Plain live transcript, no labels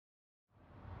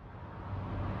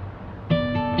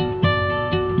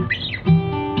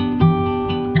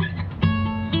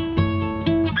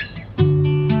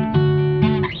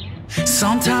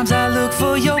Sometimes I look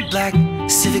for your black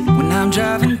Civic when I'm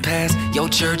driving past your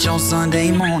church on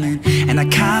Sunday morning, and I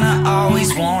kinda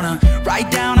always wanna write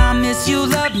down I miss you,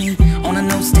 love me on a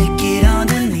note, stick it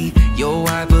underneath your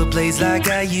wiper blades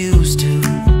like I used to.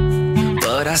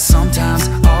 But I sometimes,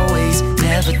 always,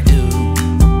 never do.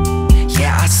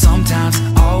 Yeah, I sometimes,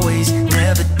 always,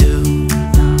 never do.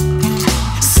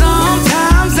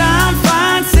 Sometimes I'm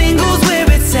fine, singles where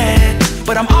it's at,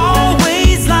 but I'm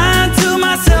always lying to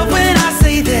myself when I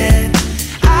say that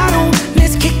I don't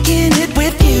miss kicking it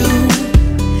with you.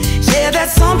 Yeah,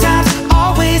 that's sometimes,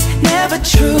 always, never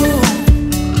true.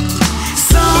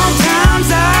 Sometimes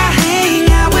I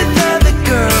hang out with other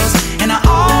girls, and I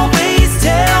always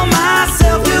tell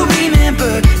myself to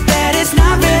remember that it's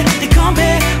not fair to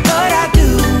compare, but I do.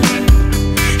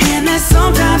 And that's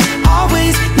sometimes,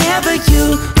 always, never you.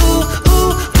 Ooh,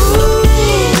 ooh, ooh.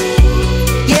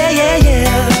 Yeah, yeah, yeah.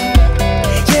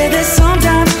 Yeah, there's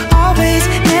sometimes, always,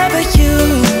 never you.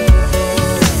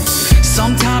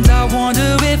 Sometimes I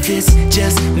wonder if it's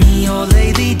just me, or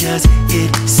lately does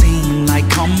it seem like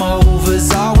come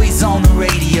over's always on the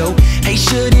radio. Hey,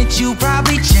 shouldn't you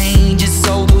probably change it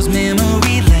so those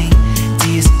memory lane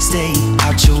tears stay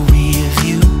out your rear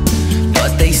view?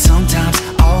 But they sometimes,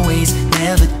 always,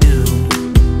 never do.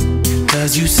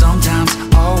 'Cause you sometimes,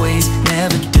 always,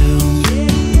 never do.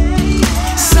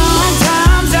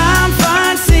 Sometimes I'm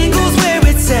fine, singles where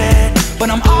it's at, but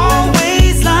I'm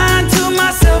always lying to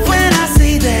myself when I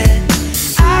say that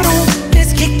I don't miss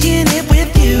kicking it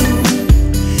with you.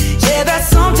 Yeah, that's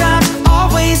sometimes,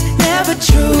 always, never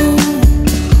true.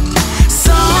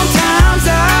 Sometimes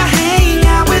I hang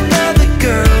out with other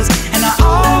girls, and I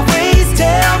always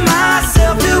tell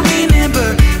myself to remember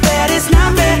that it's not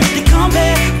fair to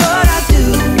compare, but I do.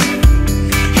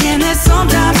 And that's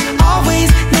sometimes, always,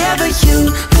 never you.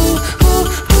 Ooh, ooh,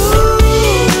 ooh.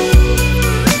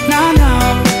 No, no.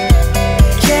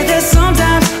 Yeah, there's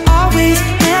sometimes, always,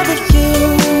 never you.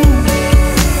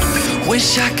 Wish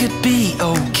I could be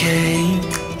okay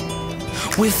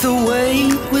with the way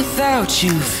without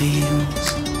you feels,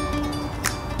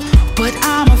 but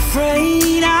I'm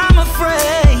afraid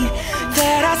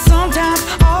that I sometimes,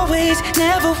 always,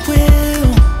 never will.